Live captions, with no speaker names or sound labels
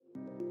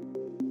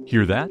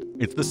Hear that?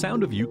 It's the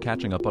sound of you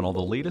catching up on all the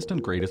latest and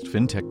greatest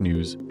fintech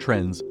news,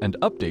 trends, and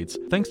updates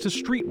thanks to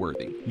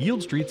Streetworthy,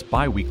 Yield Street's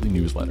bi-weekly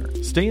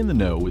newsletter. Stay in the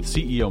know with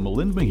CEO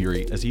Milind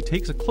Mahiri as he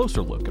takes a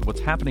closer look at what's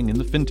happening in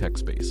the fintech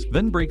space,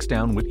 then breaks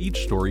down what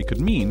each story could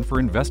mean for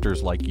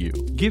investors like you.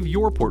 Give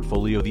your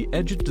portfolio the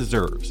edge it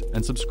deserves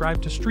and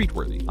subscribe to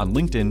Streetworthy on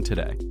LinkedIn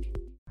today.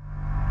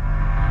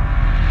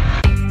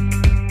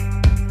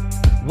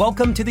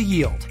 Welcome to The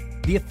Yield,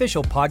 the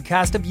official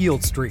podcast of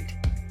Yield Street.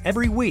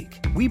 Every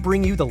week, we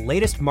bring you the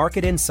latest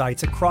market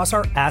insights across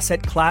our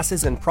asset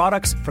classes and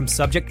products from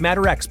subject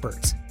matter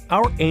experts.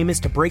 Our aim is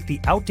to break the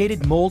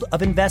outdated mold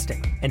of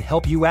investing and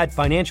help you add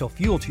financial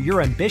fuel to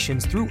your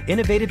ambitions through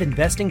innovative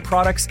investing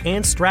products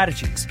and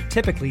strategies,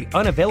 typically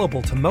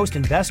unavailable to most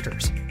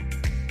investors.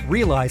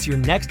 Realize your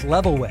next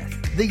level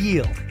with The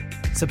Yield.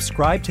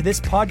 Subscribe to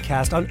this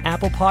podcast on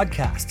Apple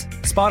Podcasts,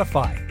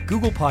 Spotify,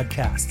 Google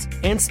Podcasts,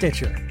 and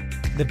Stitcher.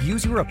 The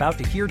views you are about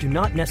to hear do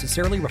not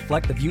necessarily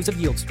reflect the views of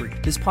Yield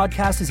Street. This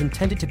podcast is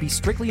intended to be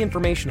strictly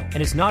informational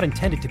and is not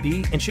intended to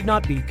be and should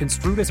not be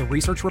construed as a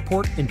research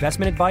report,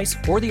 investment advice,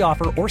 or the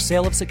offer or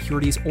sale of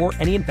securities or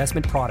any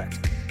investment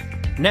product.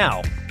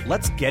 Now,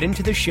 let's get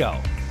into the show.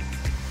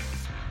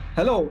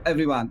 Hello,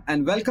 everyone,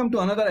 and welcome to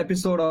another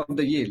episode of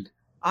The Yield.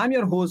 I'm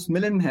your host,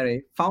 Milind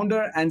Mahiri,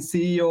 founder and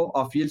CEO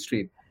of Yield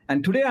Street.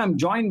 And today I'm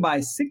joined by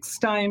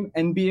six-time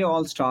NBA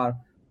All-Star,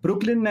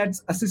 Brooklyn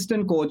Nets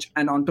assistant coach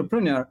and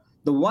entrepreneur,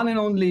 the one and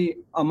only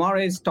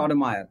Amar'e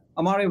Stoudemire.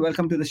 Amar'e,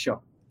 welcome to the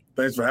show.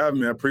 Thanks for having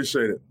me. I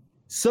appreciate it.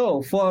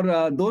 So for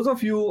those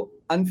of you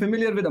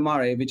unfamiliar with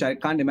Amar'e, which I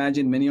can't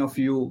imagine many of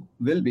you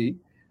will be,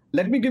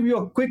 let me give you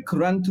a quick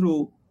run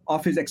through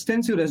of his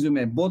extensive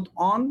resume, both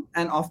on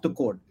and off the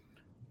court.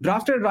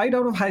 Drafted right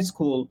out of high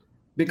school,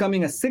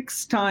 becoming a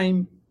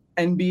six-time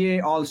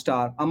NBA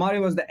All-Star,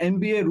 Amar'e was the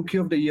NBA Rookie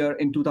of the Year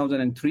in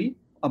 2003,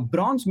 a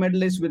bronze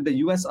medalist with the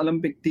U.S.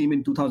 Olympic team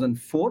in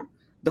 2004,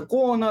 the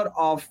co-owner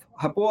of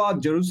Hapoel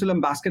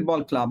Jerusalem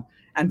Basketball Club,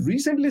 and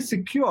recently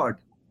secured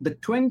the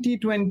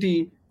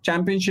 2020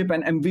 championship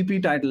and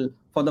MVP title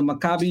for the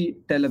Maccabi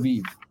Tel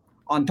Aviv.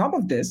 On top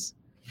of this,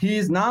 he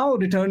is now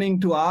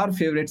returning to our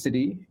favorite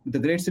city, the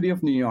great city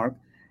of New York,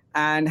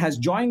 and has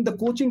joined the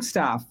coaching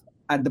staff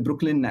at the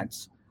Brooklyn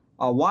Nets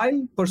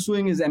while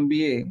pursuing his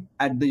MBA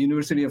at the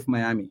University of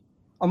Miami.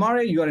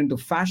 Amar'e, you are into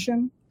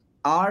fashion,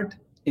 art,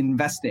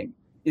 investing.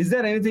 Is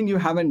there anything you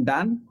haven't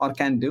done or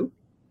can do?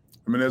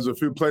 I mean, there's a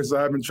few places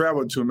I haven't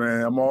traveled to,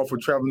 man. I'm all for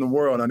traveling the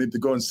world. I need to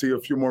go and see a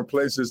few more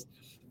places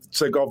to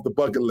check off the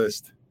bucket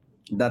list.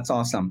 That's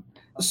awesome.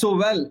 So,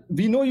 well,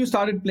 we know you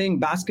started playing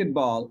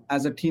basketball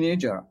as a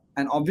teenager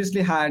and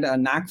obviously had a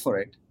knack for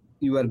it.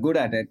 You were good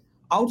at it.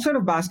 Outside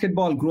of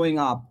basketball growing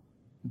up,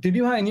 did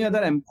you have any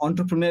other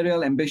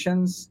entrepreneurial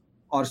ambitions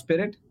or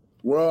spirit?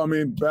 Well, I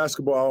mean,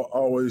 basketball, I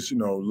always,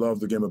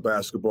 loved the game of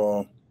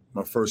basketball.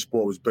 My first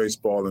sport was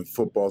baseball, and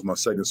football was my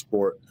second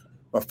sport.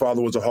 My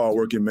father was a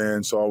hardworking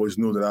man, so I always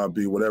knew that I'd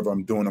be, whatever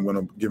I'm doing, I'm going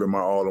to give it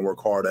my all and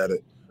work hard at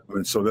it.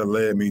 And so that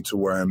led me to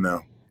where I am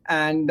now.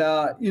 And,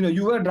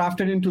 you were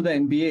drafted into the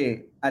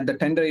NBA at the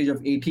tender age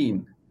of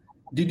 18.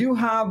 Did you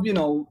have,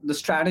 the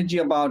strategy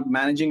about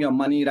managing your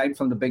money right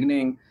from the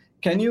beginning?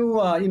 Can you,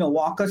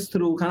 walk us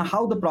through kind of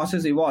how the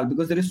process evolved?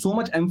 Because there is so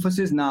much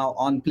emphasis now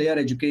on player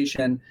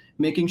education,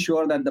 making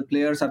sure that the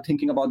players are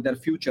thinking about their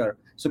future.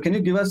 So can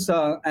you give us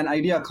an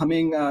idea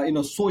coming,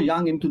 so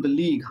young into the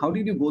league? How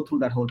did you go through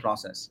that whole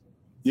process?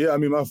 Yeah, I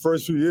mean, my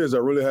first few years, I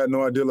really had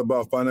no idea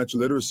about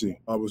financial literacy.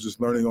 I was just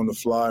learning on the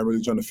fly and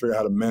really trying to figure out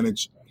how to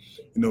manage,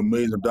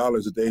 millions of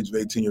dollars at the age of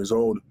 18 years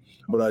old.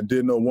 But I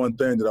did know one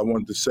thing, that I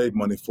wanted to save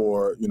money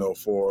for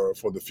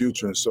the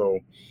future. And so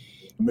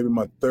maybe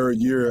my third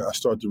year, I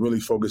started to really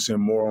focus in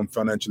more on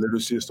financial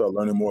literacy, start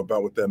learning more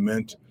about what that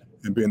meant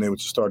and being able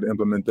to start to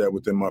implement that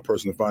within my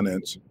personal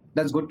finance.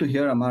 That's good to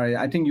hear, Amar'e.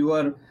 I think you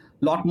are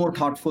a lot more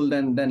thoughtful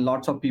than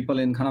lots of people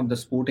in kind of the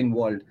sporting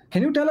world.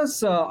 Can you tell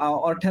us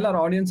or tell our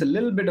audience a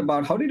little bit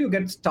about how did you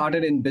get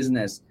started in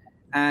business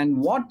and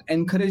what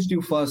encouraged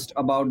you first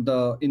about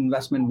the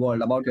investment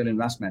world, about your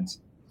investments?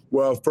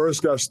 Well,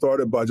 first got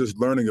started by just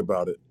learning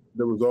about it.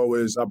 There was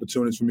always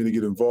opportunities for me to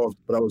get involved,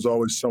 but I was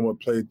always somewhat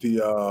played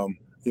the,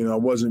 I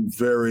wasn't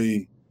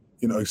very,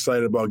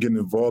 excited about getting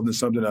involved in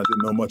something I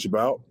didn't know much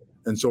about.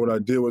 And so what I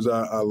did was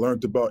I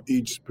learned about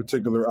each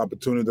particular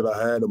opportunity that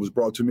I had that was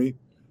brought to me.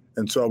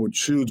 And so I would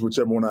choose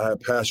whichever one I had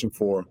passion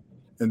for.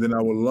 And then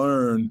I would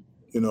learn,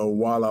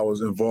 while I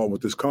was involved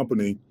with this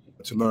company,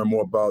 to learn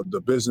more about the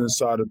business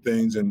side of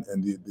things and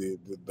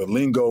the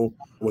lingo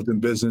within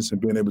business and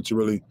being able to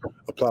really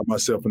apply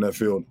myself in that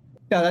field.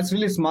 Yeah, that's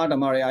really smart,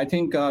 Amar'e. I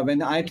think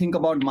when I think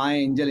about my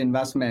angel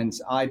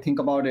investments, I think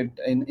about it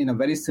in a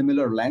very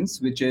similar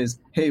lens, which is,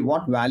 hey,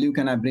 what value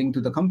can I bring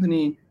to the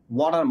company?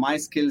 What are my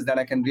skills that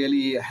I can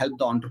really help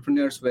the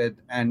entrepreneurs with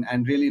and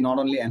really not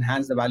only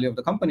enhance the value of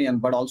the company,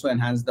 but also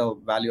enhance the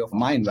value of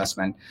my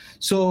investment.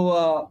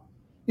 So,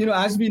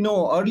 as we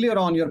know, earlier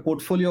on, your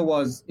portfolio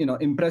was,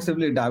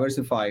 impressively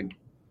diversified,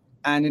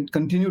 and it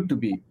continued to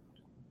be.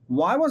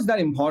 Why was that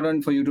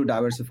important for you to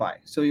diversify?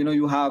 So,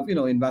 you have,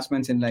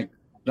 investments in like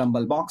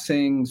Rumble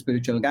Boxing,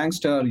 Spiritual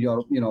Gangster,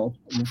 your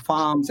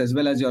farms, as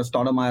well as your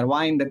Stoudemire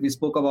wine that we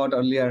spoke about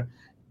earlier.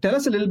 Tell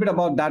us a little bit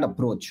about that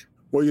approach.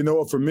 Well, you know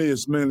what, for me,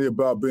 it's mainly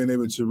about being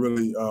able to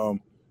really,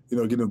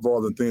 get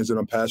involved in things that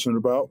I'm passionate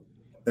about.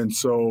 And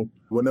so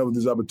whenever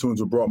these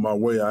opportunities were brought my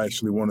way, I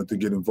actually wanted to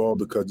get involved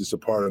because it's a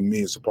part of me,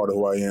 it's a part of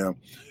who I am.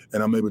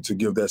 And I'm able to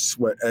give that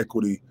sweat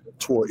equity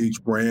toward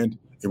each brand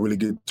and really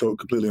get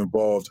completely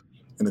involved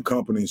in the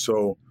company.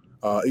 So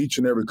each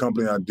and every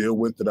company I deal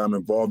with that I'm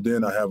involved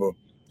in, I have a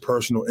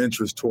personal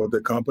interest toward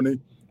that company,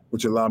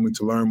 which allowed me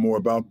to learn more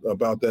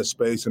about that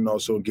space and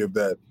also give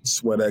that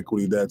sweat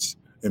equity that's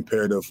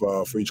imperative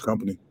for each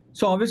company.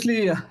 So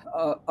obviously,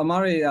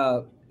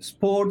 Amar'e,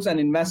 sports and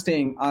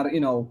investing are,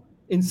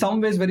 in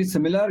some ways very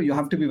similar. You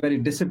have to be very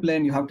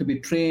disciplined, you have to be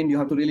trained, you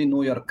have to really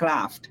know your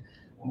craft,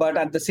 but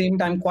at the same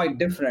time quite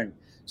different.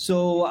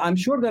 So I'm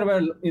sure there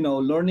were,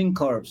 learning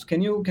curves.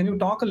 Can you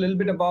talk a little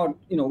bit about,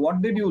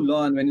 what did you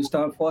learn when you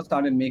first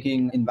started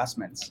making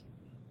investments?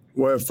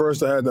 Well, at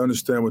first I had to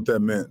understand what that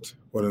meant,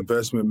 what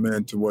investment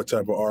meant, what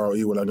type of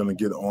ROE was I going to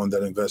get on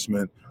that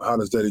investment. How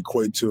does that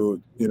equate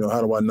to,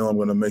 how do I know I'm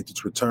going to make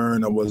this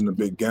return? I wasn't a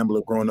big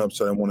gambler growing up,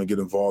 so I didn't want to get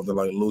involved in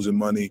losing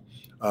money.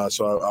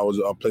 So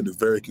I played a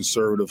very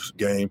conservative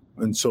game.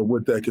 And so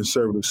with that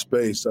conservative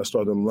space, I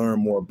started to learn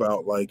more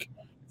about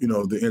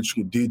the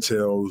intricate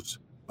details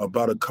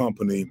about a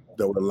company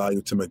that would allow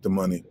you to make the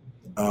money.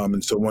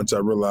 And so once I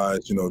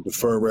realized,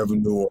 deferred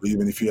revenue, or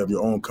even if you have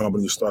your own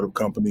company, your startup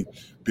company,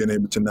 being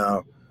able to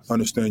now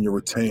understand your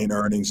retained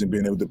earnings and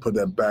being able to put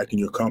that back in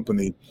your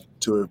company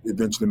to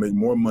eventually make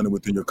more money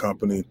within your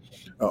company,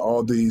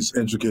 all these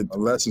intricate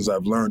lessons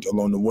I've learned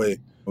along the way.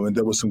 And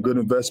there were some good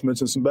investments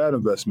and some bad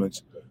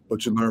investments,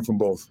 but you learn from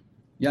both.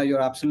 Yeah,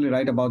 you're absolutely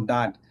right about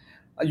that.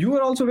 You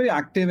were also very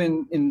active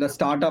in the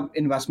startup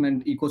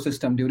investment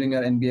ecosystem during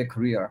your NBA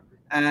career.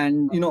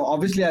 And,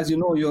 obviously, as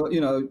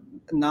you're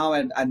now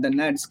at the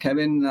Nets,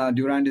 Kevin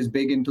Durant is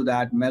big into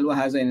that. Melo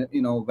has a,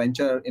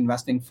 venture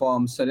investing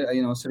firm,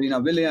 Serena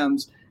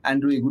Williams,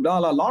 Andrew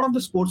Iguodala. A lot of the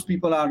sports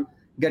people are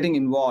getting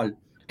involved.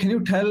 Can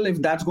you tell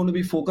if that's going to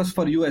be focused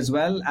for you as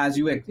well as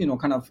you,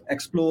 kind of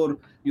explore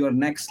your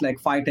next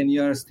 5-10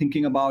 years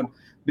thinking about,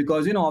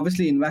 because,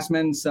 obviously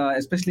investments,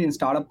 especially in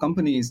startup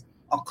companies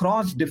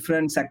across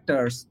different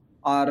sectors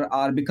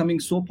are becoming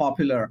so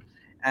popular.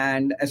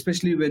 And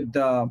especially with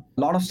a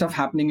lot of stuff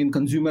happening in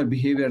consumer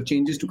behavior,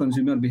 changes to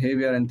consumer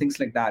behavior and things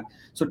like that.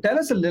 So tell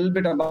us a little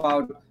bit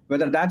about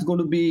whether that's going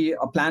to be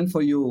a plan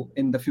for you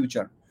in the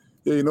future.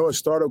 Yeah, a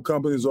startup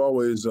company is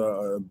always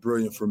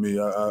brilliant for me.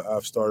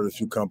 I've started a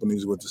few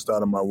companies with the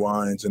Stoudemire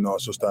wines and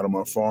also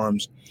Stoudemire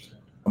farms.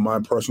 My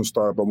personal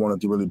startup, I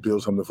wanted to really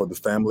build something for the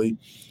family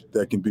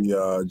that can be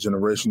a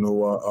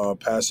generational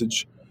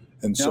passage.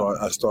 And so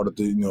I started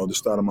the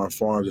Stoudemire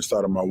farms and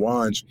Stoudemire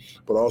wines,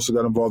 but I also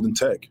got involved in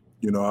tech.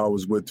 I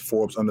was with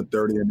Forbes Under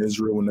 30 in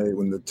Israel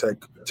when the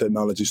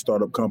technology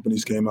startup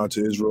companies came out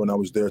to Israel, and I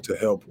was there to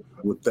help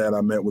with that.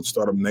 I met with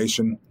Startup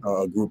Nation,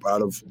 a group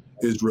out of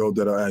Israel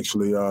that are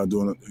actually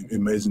doing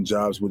amazing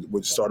jobs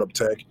with startup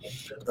tech.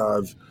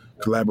 I've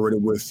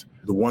collaborated with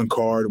the One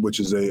Card, which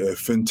is a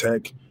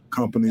fintech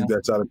company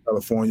that's out of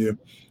California.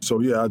 So,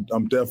 yeah,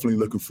 I'm definitely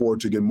looking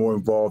forward to getting more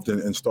involved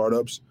in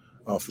startups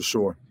for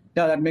sure.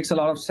 Yeah, that makes a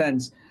lot of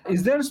sense.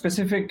 Is there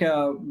specific,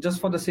 just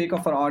for the sake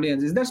of our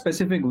audience, is there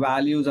specific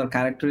values or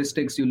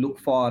characteristics you look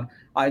for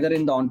either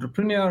in the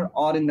entrepreneur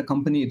or in the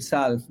company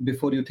itself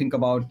before you think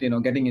about,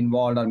 getting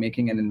involved or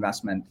making an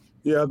investment?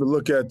 Yeah, I have to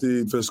look at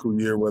the fiscal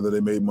year, whether they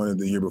made money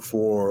the year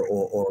before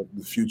or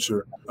the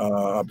future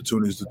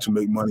opportunities to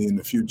make money in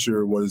the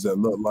future. What does that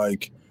look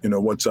like?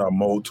 What's our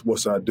moat?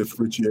 What's our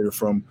differentiator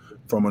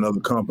from another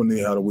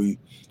company? How do we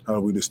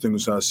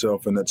distinguish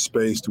ourselves in that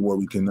space to where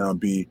we can now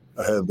be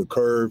ahead of the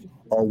curve?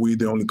 Are we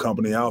the only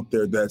company out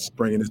there that's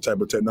bringing this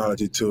type of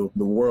technology to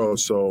the world?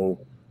 So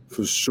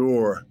for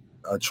sure,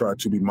 I try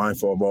to be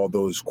mindful of all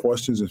those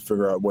questions and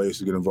figure out ways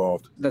to get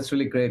involved. That's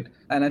really great.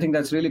 And I think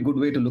that's a really good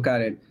way to look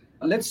at it.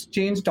 Let's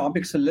change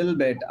topics a little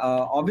bit.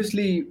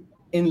 Obviously,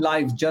 in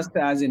life, just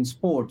as in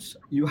sports,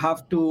 you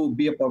have to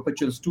be a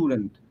perpetual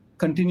student,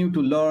 continue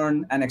to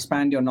learn and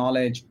expand your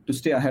knowledge to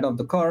stay ahead of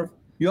the curve.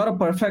 You're a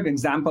perfect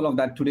example of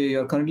that today.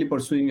 You're currently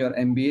pursuing your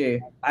MBA.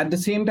 At the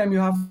same time, you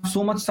have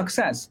so much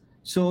success.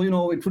 So,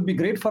 it would be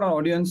great for our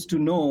audience to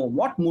know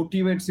what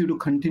motivates you to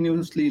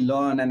continuously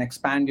learn and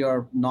expand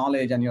your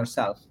knowledge and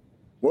yourself.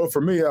 Well,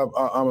 for me,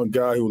 I'm a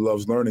guy who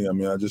loves learning. I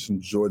mean, I just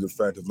enjoy the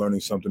fact of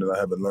learning something that I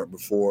haven't learned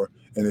before.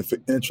 And if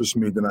it interests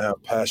me, then I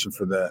have passion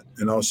for that.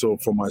 And also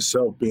for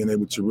myself, being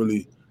able to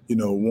really,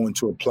 want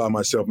to apply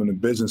myself in the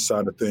business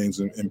side of things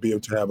and be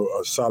able to have a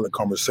solid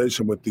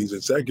conversation with these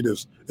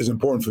executives is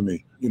important for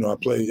me. I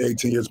played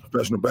 18 years of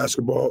professional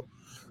basketball,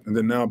 and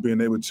then now being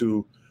able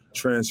to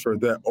transfer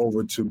that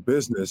over to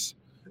business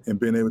and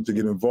being able to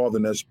get involved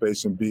in that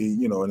space and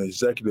be, an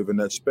executive in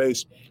that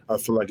space, I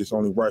feel like it's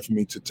only right for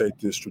me to take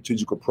this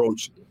strategic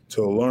approach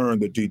to learn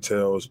the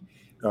details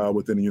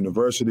within the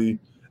university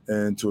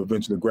and to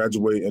eventually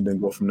graduate and then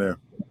go from there.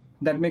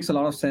 That makes a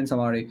lot of sense,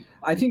 Amar'e.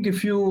 I think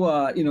if you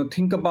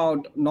think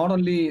about not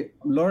only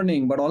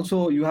learning, but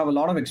also you have a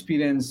lot of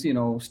experience,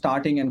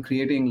 starting and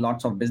creating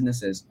lots of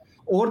businesses.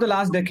 Over the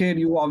last decade,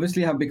 you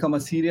obviously have become a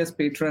serious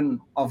patron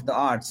of the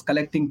arts,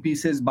 collecting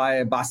pieces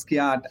by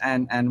Basquiat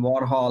and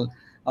Warhol,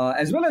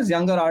 as well as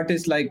younger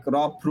artists like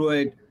Rob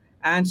Pruitt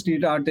and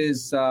street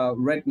artist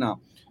Retna.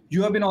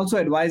 You have been also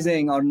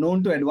advising or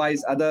known to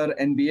advise other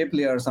NBA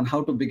players on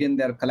how to begin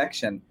their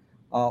collection.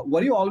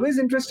 Were you always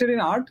interested in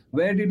art?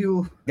 Where did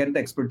you get the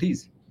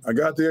expertise? I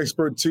got the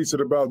expertise at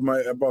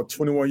about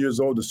 21 years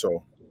old or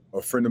so.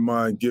 A friend of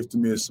mine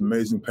gifted me this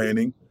amazing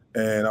painting,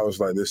 and I was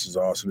like, this is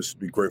awesome. This would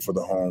be great for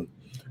the home.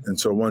 And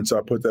so once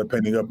I put that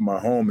painting up in my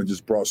home, it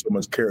just brought so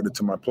much character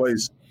to my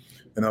place.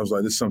 And I was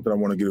like, this is something I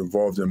want to get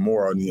involved in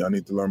more. I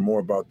need to learn more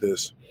about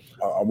this.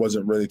 I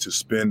wasn't ready to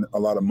spend a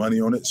lot of money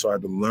on it, so I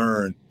had to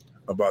learn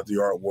about the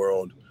art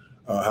world,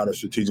 how to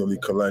strategically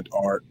collect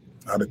art,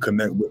 how to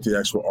connect with the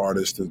actual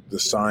artist, the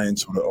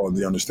science or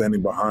the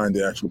understanding behind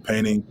the actual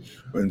painting.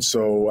 And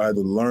so I had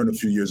to learn a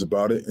few years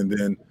about it. And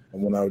then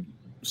when I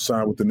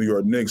signed with the New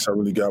York Knicks, I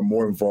really got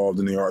more involved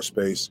in the art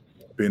space,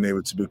 being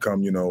able to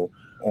become,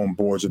 on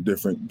boards of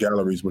different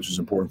galleries, which is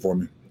important for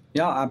me.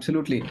 Yeah,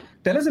 absolutely.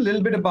 Tell us a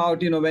little bit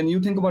about, when you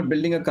think about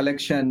building a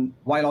collection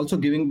while also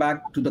giving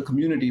back to the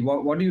community,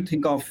 what do you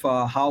think of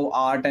how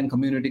art and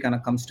community kind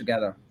of comes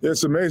together? Yeah,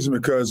 it's amazing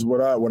because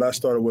what I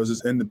started was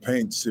this In the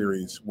Paint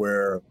series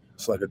where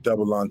it's like a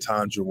double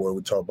entendre where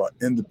we talk about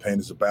in the paint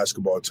as a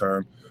basketball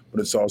term,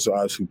 but it's also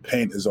obviously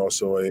paint is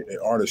also a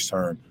artist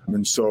term.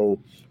 And so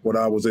what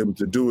I was able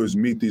to do is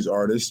meet these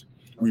artists.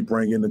 We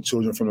bring in the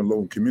children from the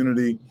local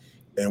community,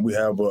 and we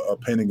have a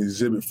painting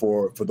exhibit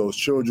for those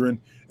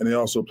children. And they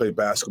also play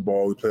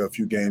basketball. We play a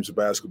few games of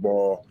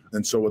basketball.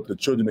 And so what the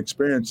children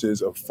experience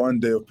is a fun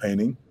day of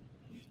painting,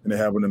 and they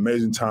have an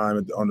amazing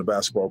time on the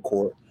basketball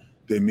court.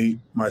 They meet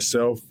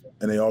myself,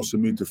 and they also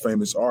meet the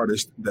famous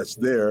artist that's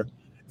there.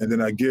 And then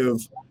I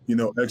give,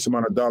 X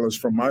amount of dollars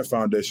from my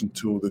foundation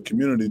to the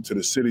community, to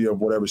the city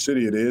of whatever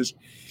city it is.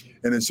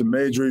 And it's a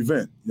major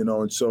event,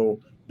 and so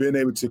being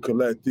able to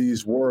collect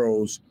these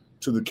worlds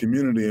to the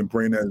community and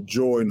bring that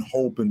joy and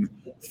hope and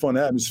fun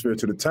atmosphere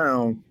to the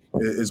town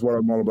is what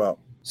I'm all about.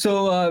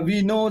 So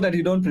we know that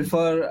you don't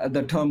prefer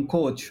the term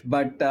coach,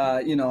 but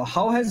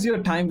how has your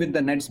time with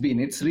the Nets been?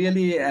 It's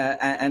really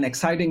an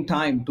exciting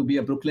time to be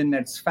a Brooklyn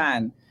Nets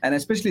fan, and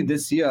especially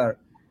this year.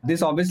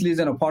 This obviously is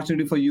an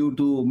opportunity for you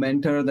to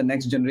mentor the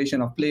next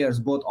generation of players,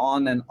 both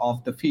on and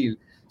off the field.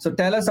 So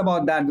tell us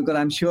about that, because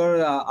I'm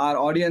sure our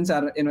audience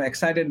are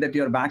excited that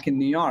you're back in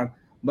New York,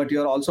 but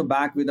you're also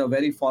back with a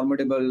very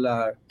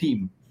formidable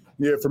team.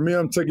 Yeah, for me,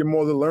 I'm taking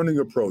more the learning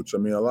approach. I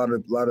mean, a lot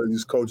of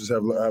these coaches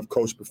have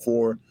coached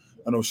before.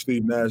 I know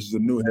Steve Nash is a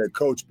new head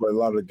coach, but a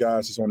lot of the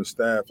guys that's on the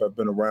staff have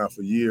been around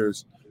for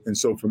years. And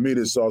so for me,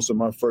 this is also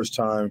my first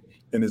time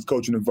in this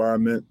coaching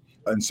environment.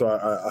 And so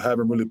I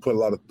haven't really put a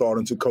lot of thought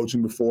into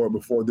coaching before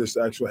this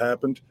actually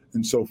happened.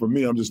 And so for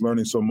me, I'm just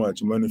learning so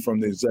much. I'm learning from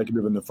the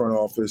executive in the front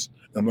office.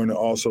 I'm learning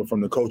also from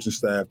the coaching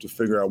staff to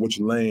figure out which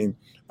lane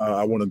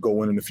I want to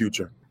go in the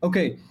future.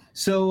 Okay.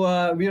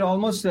 So we're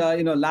almost,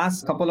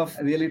 last couple of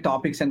really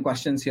topics and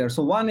questions here.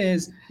 So one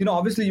is,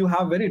 obviously you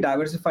have very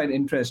diversified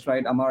interest,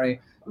 right, Amar'e?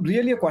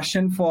 Really a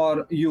question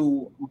for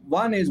you.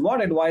 One is,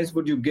 what advice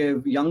would you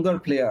give younger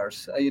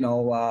players,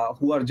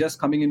 who are just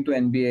coming into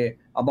NBA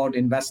about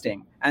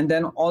investing? And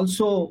then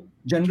also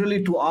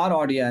generally to our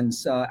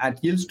audience at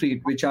Yield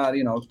Street, which are,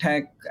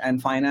 tech and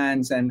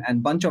finance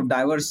and bunch of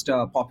diverse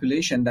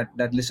population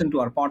that listen to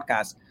our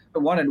podcast.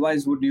 What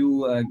advice would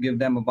you give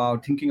them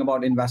about thinking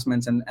about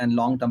investments and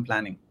long-term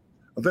planning?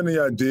 I think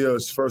the idea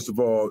is, first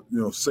of all,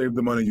 save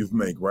the money you've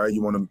made, right?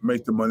 You want to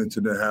make the money to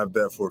then have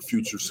that for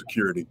future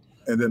security.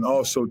 And then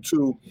also,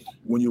 too,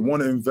 when you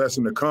want to invest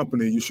in a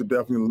company, you should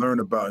definitely learn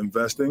about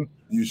investing.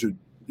 You should,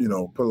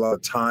 put a lot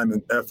of time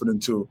and effort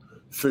into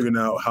figuring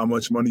out how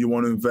much money you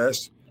want to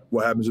invest.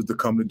 What happens if the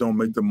company don't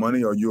make the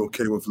money? Are you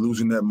okay with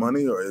losing that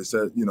money? Or is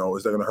that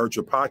going to hurt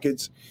your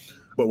pockets?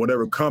 But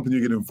whatever company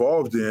you get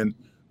involved in,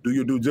 do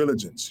your due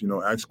diligence.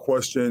 Ask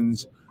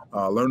questions,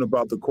 learn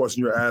about the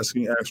question you're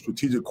asking, ask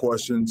strategic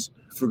questions,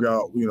 figure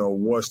out,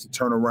 what's the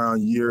turnaround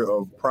year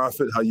of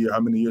profit? How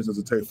many years does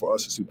it take for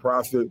us to see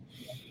profit?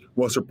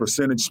 What's the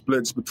percentage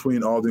splits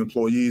between all the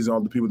employees and all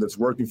the people that's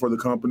working for the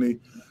company?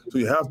 So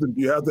you have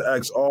to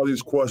ask all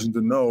these questions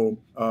to know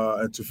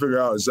and to figure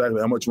out exactly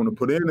how much you want to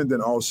put in, and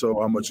then also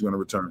how much you're going to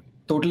return.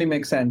 Totally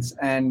makes sense.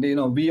 And,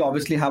 we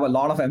obviously have a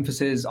lot of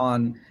emphasis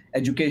on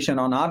education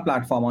on our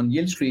platform on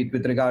Yield Street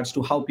with regards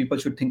to how people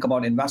should think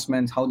about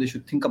investments, how they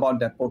should think about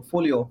their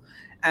portfolio,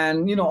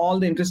 and all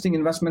the interesting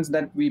investments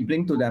that we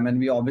bring to them. And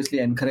we obviously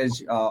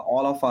encourage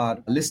all of our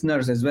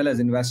listeners as well as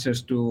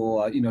investors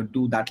to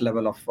do that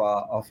level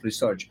of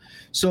research.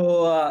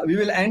 So we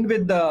will end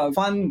with the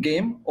fun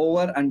game,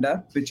 over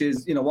under, which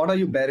is what are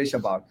you bearish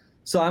about?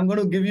 So I'm going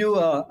to give you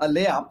a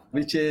layup,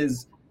 which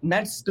is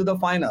Nets to the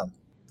final.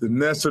 The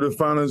Nets to the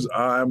finals,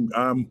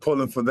 I'm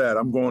pulling for that.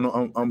 I'm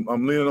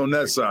leaning on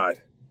that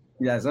side.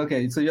 Yes.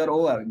 Okay. So you're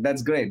over.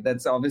 That's great.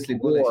 That's obviously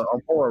bullish.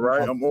 I'm over,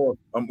 right? I'm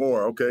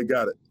over. Okay,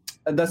 got it.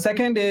 The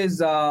second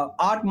is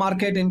art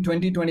market in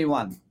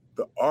 2021.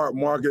 The art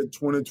market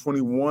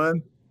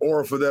 2021,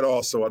 or for that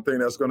also. I think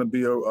that's going to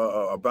be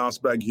a bounce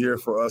back year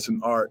for us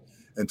in art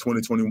in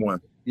 2021.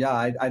 Yeah,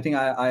 I think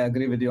I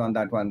agree with you on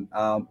that one.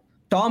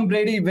 Tom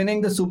Brady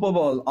winning the Super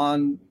Bowl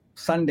on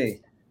Sunday.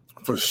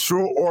 For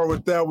sure, or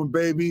with that one,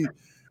 baby.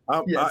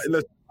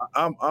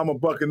 I'm a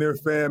Buccaneer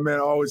fan, man.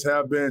 I always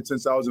have been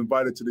since I was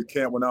invited to the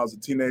camp when I was a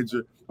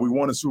teenager. We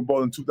won the Super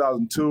Bowl in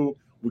 2002.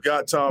 We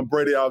got Tom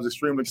Brady. I was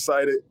extremely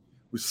excited.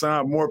 We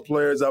signed more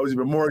players. I was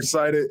even more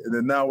excited. And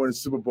then now we're in the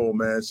Super Bowl,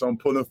 man. So I'm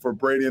pulling for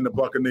Brady and the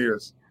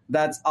Buccaneers.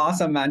 That's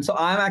awesome, man. So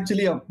I'm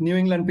actually a New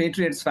England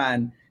Patriots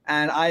fan,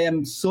 and I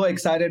am so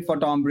excited for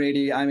Tom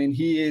Brady. I mean,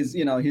 he is,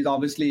 he's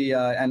obviously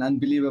an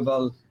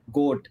unbelievable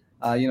GOAT,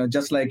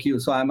 just like you.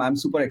 So I'm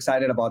super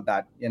excited about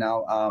that,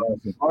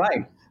 All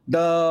right.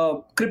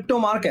 The crypto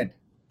market.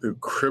 The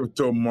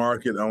crypto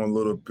market, I'm a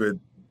little bit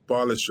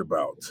bullish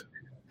about,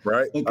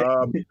 right?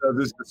 Okay. Because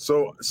there's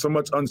so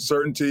much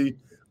uncertainty.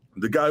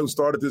 The guy who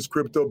started this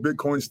crypto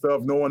Bitcoin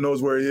stuff, no one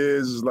knows where he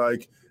is. It's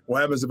like, what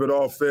happens if it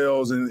all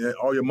fails and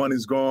all your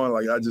money's gone?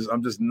 Like,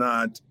 I'm just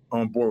not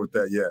on board with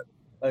that yet.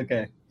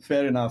 Okay,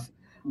 fair enough.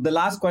 The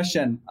last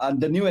question,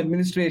 the new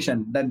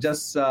administration that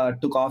just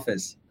took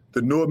office.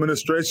 The new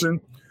administration,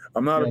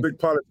 I'm not a big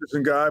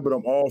politician guy, but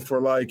I'm all for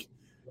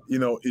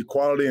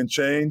equality and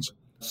change.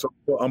 So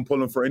I'm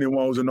pulling for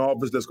anyone who's in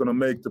office that's going to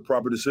make the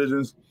proper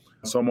decisions.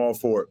 So I'm all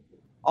for it.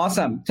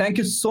 Awesome. Thank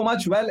you so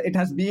much. Well, it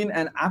has been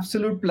an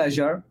absolute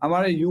pleasure.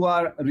 Amar'e, you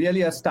are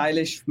really a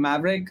stylish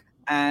maverick.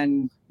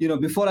 And,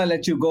 before I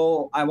let you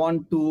go, I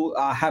want to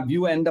have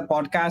you end the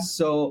podcast.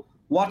 So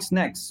what's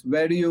next?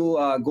 Where do you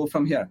go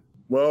from here?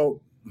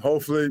 Well,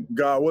 hopefully,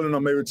 God willing,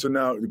 I'm able to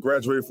now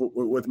graduate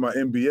with my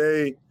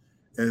MBA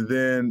and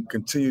then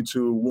continue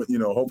to,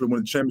 hopefully win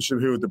the championship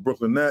here with the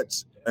Brooklyn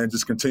Nets and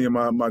just continue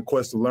my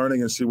quest of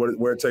learning and see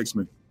where it takes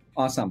me.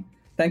 Awesome.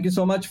 Thank you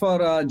so much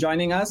for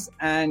joining us.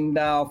 And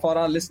for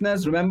our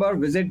listeners, remember,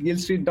 visit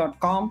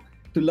yieldstreet.com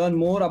to learn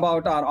more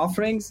about our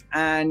offerings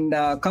and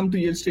come to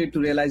Yield Street to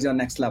realize your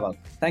next level.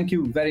 Thank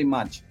you very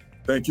much.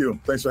 Thank you.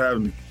 Thanks for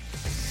having me.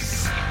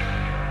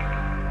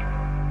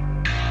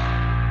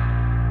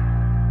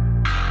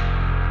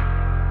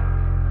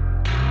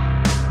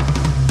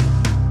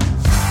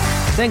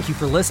 Thank you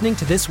for listening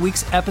to this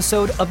week's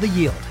episode of The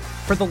Yield.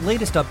 For the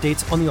latest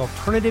updates on the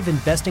alternative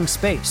investing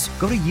space,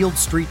 go to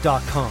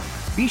yieldstreet.com.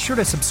 Be sure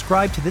to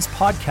subscribe to this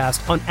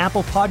podcast on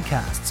Apple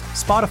Podcasts,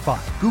 Spotify,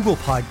 Google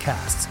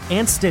Podcasts,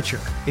 and Stitcher.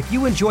 If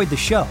you enjoyed the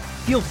show,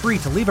 feel free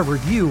to leave a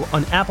review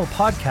on Apple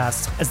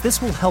Podcasts, as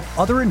this will help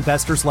other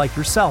investors like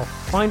yourself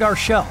find our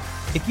show.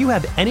 If you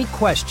have any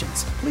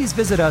questions, please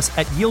visit us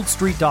at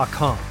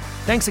yieldstreet.com.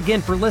 Thanks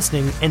again for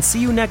listening, and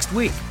see you next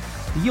week.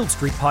 The Yield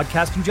Street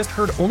podcast you just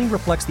heard only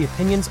reflects the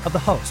opinions of the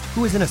host,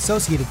 who is an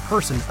associated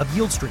person of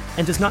Yield Street,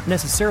 and does not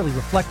necessarily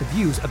reflect the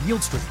views of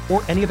Yield Street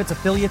or any of its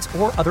affiliates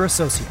or other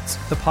associates.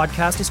 The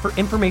podcast is for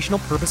informational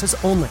purposes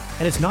only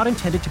and is not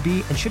intended to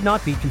be and should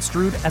not be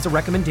construed as a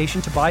recommendation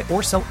to buy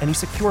or sell any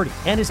security,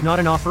 and is not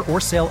an offer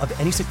or sale of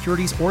any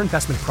securities or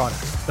investment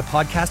product. The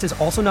podcast is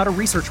also not a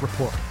research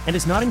report and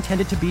is not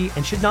intended to be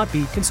and should not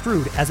be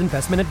construed as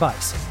investment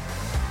advice.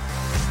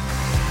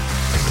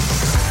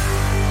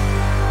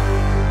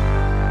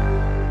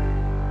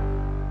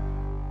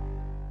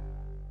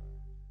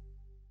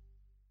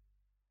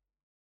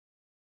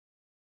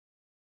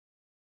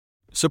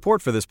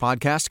 Support for this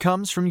podcast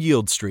comes from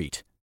Yield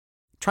Street.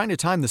 Trying to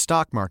time the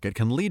stock market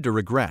can lead to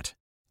regret.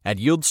 At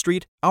Yield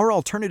Street, our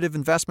alternative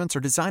investments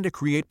are designed to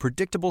create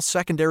predictable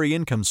secondary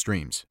income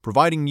streams,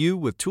 providing you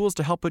with tools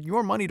to help put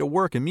your money to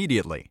work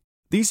immediately.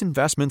 These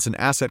investments in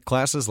asset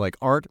classes like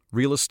art,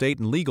 real estate,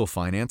 and legal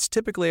finance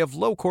typically have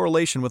low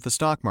correlation with the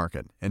stock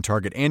market and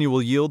target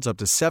annual yields up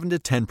to 7 to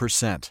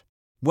 10%.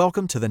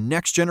 Welcome to the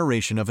next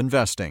generation of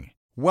investing.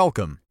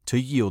 Welcome to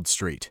Yield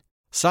Street.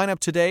 Sign up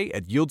today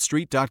at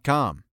yieldstreet.com.